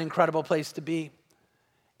 that's an incredible place to be.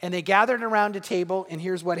 And they gathered around a table, and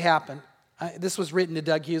here's what happened. This was written to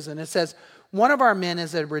Doug Hughes, and it says, one of our men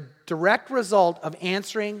is a direct result of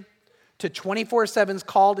answering to 24/7's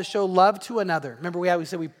call to show love to another. Remember we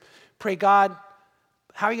said we pray, God,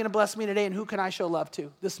 how are you going to bless me today and who can I show love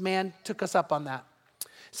to? This man took us up on that. It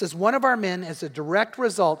says, one of our men, as a direct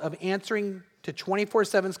result of answering to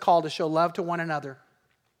 24/7's call to show love to one another,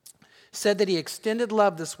 said that he extended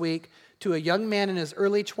love this week to a young man in his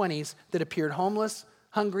early 20s that appeared homeless,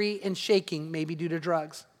 hungry, and shaking, maybe due to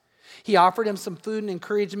drugs. He offered him some food and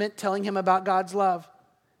encouragement, telling him about God's love.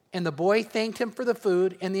 And the boy thanked him for the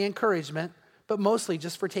food and the encouragement, but mostly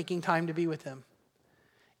just for taking time to be with him.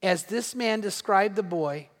 As this man described the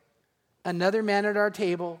boy, another man at our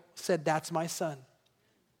table said, that's my son.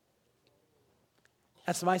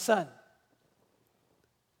 That's my son.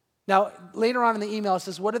 Now, later on in the email, it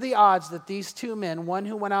says, what are the odds that these two men, one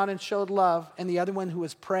who went out and showed love and the other one who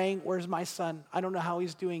was praying, where's my son? I don't know how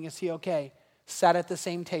he's doing. Is he okay? Sat at the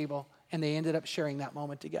same table, and they ended up sharing that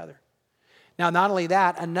moment together. Now, not only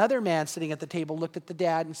that, another man sitting at the table looked at the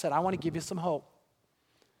dad and said, I want to give you some hope.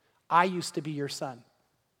 I used to be your son,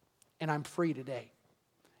 and I'm free today.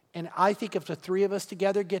 And I think if the three of us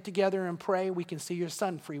together get together and pray, we can see your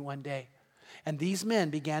son free one day. And these men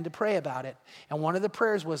began to pray about it. And one of the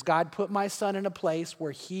prayers was, God, put my son in a place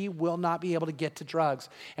where he will not be able to get to drugs.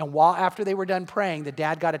 And after they were done praying, the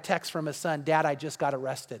dad got a text from his son, Dad, I just got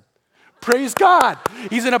arrested. Praise God.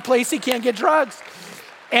 He's in a place he can't get drugs.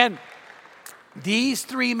 And these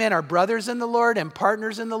three men are brothers in the Lord and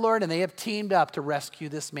partners in the Lord, and they have teamed up to rescue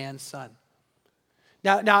this man's son.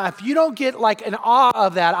 Now, if you don't get like an awe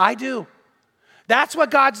of that, I do. That's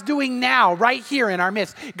what God's doing now, right here in our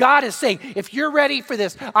midst. God is saying, if you're ready for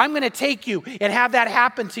this, I'm going to take you and have that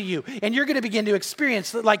happen to you. And you're going to begin to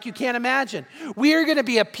experience it like you can't imagine. We are going to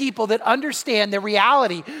be a people that understand the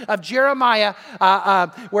reality of Jeremiah,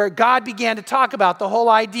 where God began to talk about the whole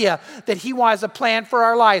idea that he has a plan for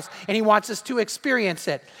our lives and he wants us to experience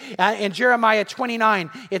it. In Jeremiah 29,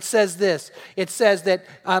 it says this. It says that,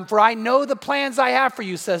 for I know the plans I have for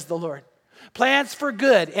you, says the Lord. Plans for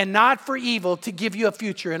good and not for evil, to give you a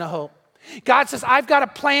future and a hope. God says, I've got a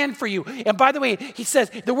plan for you. And by the way, he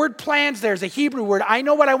says, the word plans there is a Hebrew word. I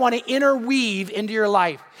know what I want to interweave into your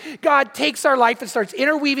life. God takes our life and starts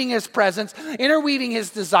interweaving his presence, interweaving his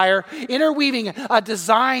desire, interweaving a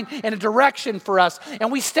design and a direction for us.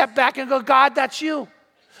 And we step back and go, God, that's you.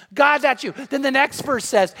 God, that's you. Then the next verse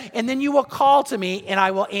says, and then you will call to me and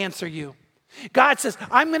I will answer you. God says,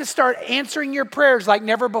 I'm going to start answering your prayers like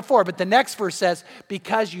never before. But the next verse says,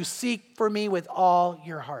 because you seek for me with all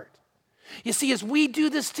your heart. You see, as we do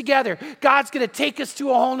this together, God's going to take us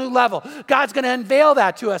to a whole new level. God's going to unveil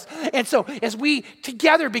that to us. And so as we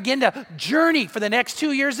together begin to journey for the next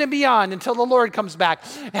 2 years and beyond until the Lord comes back,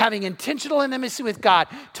 having intentional intimacy with God,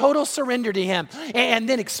 total surrender to him, and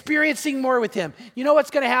then experiencing more with him, you know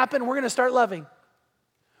what's going to happen? We're going to start loving.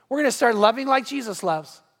 We're going to start loving like Jesus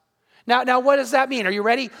loves. Now, what does that mean? Are you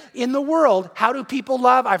ready? In the world, how do people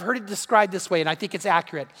love? I've heard it described this way, and I think it's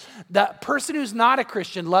accurate. The person who's not a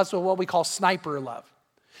Christian loves with what we call sniper love.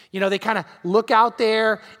 You know, they kind of look out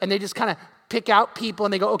there, and they just kind of pick out people,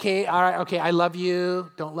 and they go, okay, all right, okay, I love you,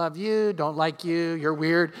 don't like you, you're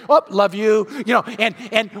weird, oh, love you, you know,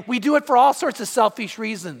 and we do it for all sorts of selfish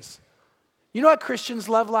reasons. You know what Christians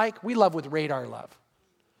love like? We love with radar love.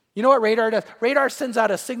 You know what radar does? Radar sends out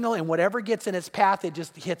a signal, and whatever gets in its path, it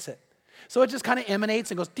just hits it. So it just kind of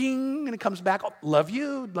emanates and goes ding, and it comes back. Oh, love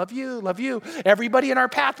you, love you, love you. Everybody in our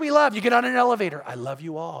path we love. You get on an elevator, I love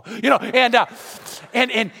you all. You know,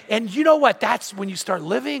 and you know what? That's when you start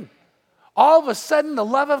living. All of a sudden, the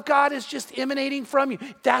love of God is just emanating from you.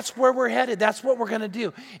 That's where we're headed. That's what we're going to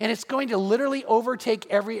do. And it's going to literally overtake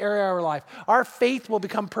every area of our life. Our faith will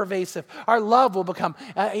become pervasive. Our love will become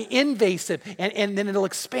invasive, and then it'll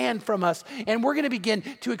expand from us. And we're going to begin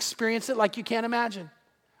to experience it like you can't imagine.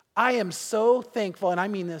 I am so thankful, and I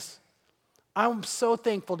mean this, I'm so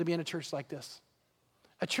thankful to be in a church like this.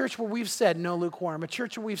 A church where we've said no lukewarm. A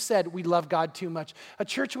church where we've said we love God too much. A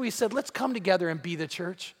church where we said let's come together and be the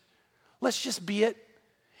church. Let's just be it.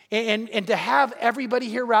 And to have everybody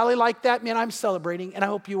here rally like that, man, I'm celebrating, and I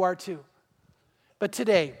hope you are too. But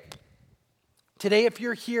today, if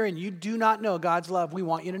you're here and you do not know God's love, we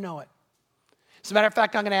want you to know it. As a matter of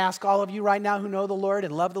fact, I'm going to ask all of you right now who know the Lord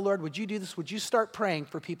and love the Lord, would you do this? Would you start praying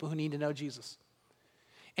for people who need to know Jesus?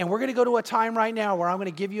 And we're going to go to a time right now where I'm going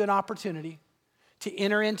to give you an opportunity to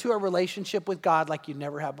enter into a relationship with God like you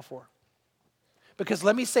never have before. Because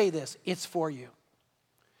let me say this, it's for you.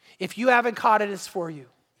 If you haven't caught it, it's for you.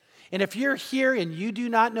 And if you're here and you do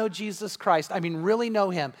not know Jesus Christ, I mean really know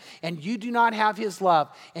him, and you do not have his love,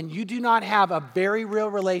 and you do not have a very real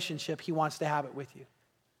relationship, he wants to have it with you.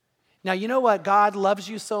 Now, you know what? God loves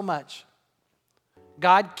you so much.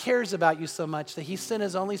 God cares about you so much that he sent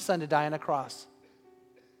his only son to die on a cross.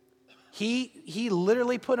 He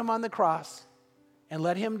literally put him on the cross and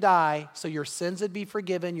let him die so your sins would be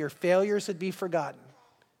forgiven, your failures would be forgotten,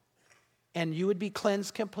 and you would be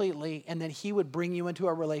cleansed completely, and then he would bring you into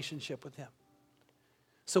a relationship with him.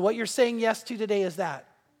 So what you're saying yes to today is that.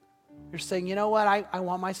 You're saying, you know what? I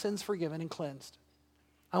want my sins forgiven and cleansed.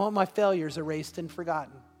 I want my failures erased and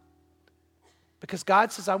forgotten. Because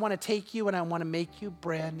God says, I want to take you and I want to make you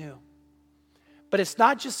brand new. But it's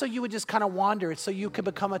not just so you would just kind of wander. It's so you could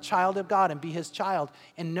become a child of God and be his child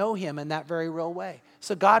and know him in that very real way.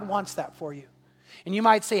 So God wants that for you. And you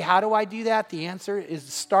might say, how do I do that? The answer is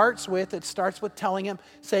it starts with telling him,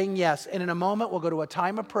 saying yes. And in a moment, we'll go to a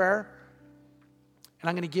time of prayer. And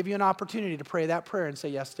I'm going to give you an opportunity to pray that prayer and say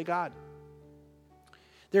yes to God.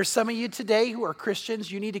 There's some of you today who are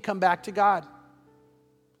Christians. You need to come back to God.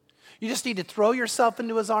 You just need to throw yourself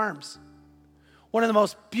into his arms. One of the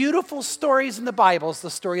most beautiful stories in the Bible is the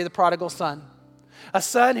story of the prodigal son. A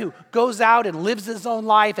son who goes out and lives his own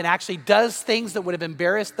life and actually does things that would have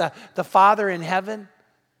embarrassed the Father in heaven.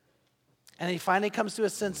 And he finally comes to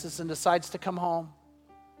his senses and decides to come home.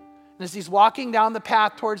 And as he's walking down the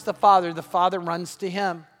path towards the Father runs to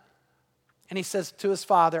him. And he says to his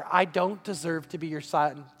father, I don't deserve to be your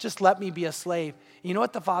son. Just let me be a slave. And you know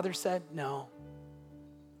what the father said? No.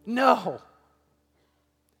 No.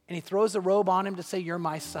 And he throws a robe on him to say, you're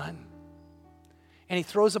my son. And he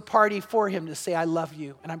throws a party for him to say, I love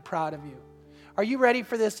you and I'm proud of you. Are you ready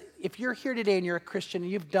for this? If you're here today and you're a Christian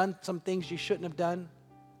and you've done some things you shouldn't have done,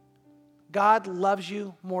 God loves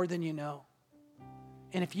you more than you know.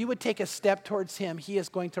 And if you would take a step towards him, he is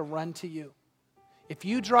going to run to you. If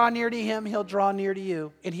you draw near to him, he'll draw near to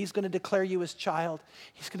you, and he's going to declare you his child.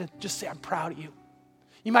 He's going to just say, I'm proud of you.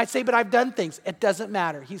 You might say, but I've done things. It doesn't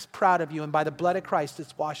matter. He's proud of you, and by the blood of Christ,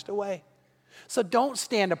 it's washed away. So don't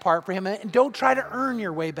stand apart for him, and don't try to earn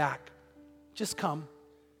your way back. Just come.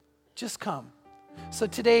 Just come. So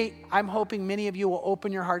today, I'm hoping many of you will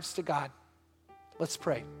open your hearts to God. Let's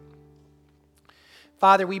pray.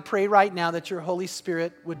 Father, we pray right now that your Holy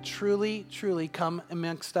Spirit would truly, truly come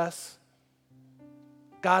amongst us.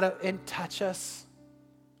 God, and touch us.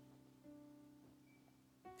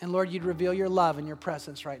 And Lord, you'd reveal your love and your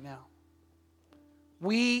presence right now.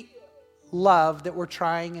 We love that we're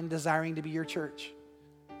trying and desiring to be your church.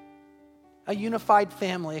 A unified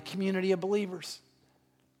family, a community of believers.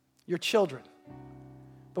 Your children.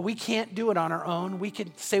 But we can't do it on our own. We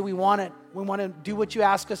can say we want it. We want to do what you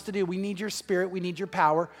ask us to do. We need your spirit. We need your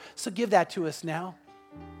power. So give that to us now.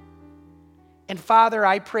 And Father,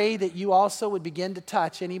 I pray that you also would begin to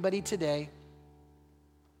touch anybody today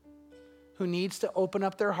who needs to open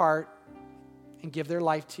up their heart and give their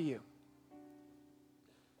life to you.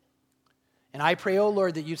 And I pray, oh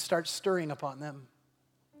Lord, that you'd start stirring upon them.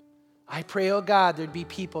 I pray, oh God, there'd be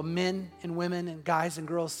people, men and women and guys and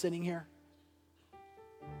girls sitting here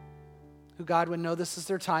who God would know this is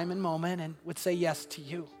their time and moment and would say yes to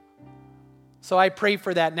you. So I pray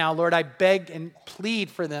for that now, Lord. I beg and plead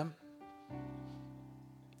for them.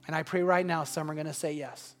 And I pray right now some are going to say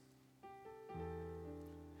yes.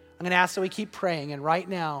 I'm going to ask that we keep praying. And right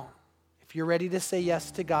now, if you're ready to say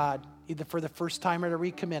yes to God, either for the first time or to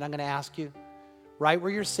recommit, I'm going to ask you, right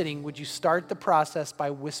where you're sitting, would you start the process by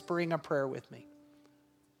whispering a prayer with me?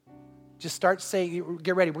 Just start saying,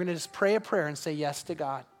 get ready. We're going to just pray a prayer and say yes to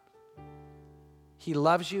God. He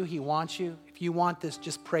loves you. He wants you. If you want this,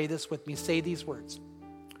 just pray this with me. Say these words.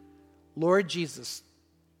 Lord Jesus,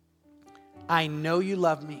 I know you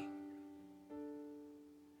love me.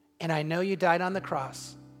 And I know you died on the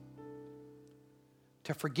cross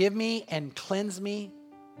to forgive me and cleanse me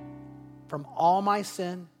from all my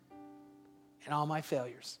sin and all my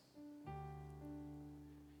failures.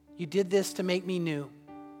 You did this to make me new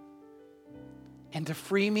and to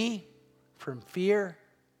free me from fear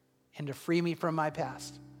and to free me from my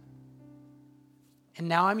past. And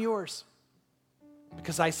now I'm yours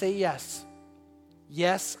because I say yes.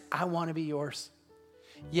 Yes, I want to be yours.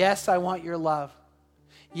 Yes, I want your love.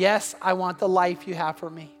 Yes, I want the life you have for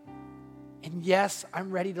me. And yes, I'm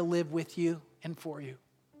ready to live with you and for you.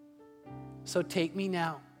 So take me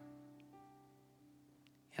now.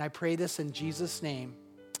 And I pray this in Jesus' name.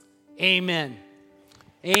 Amen.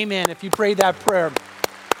 Amen. If you prayed that prayer,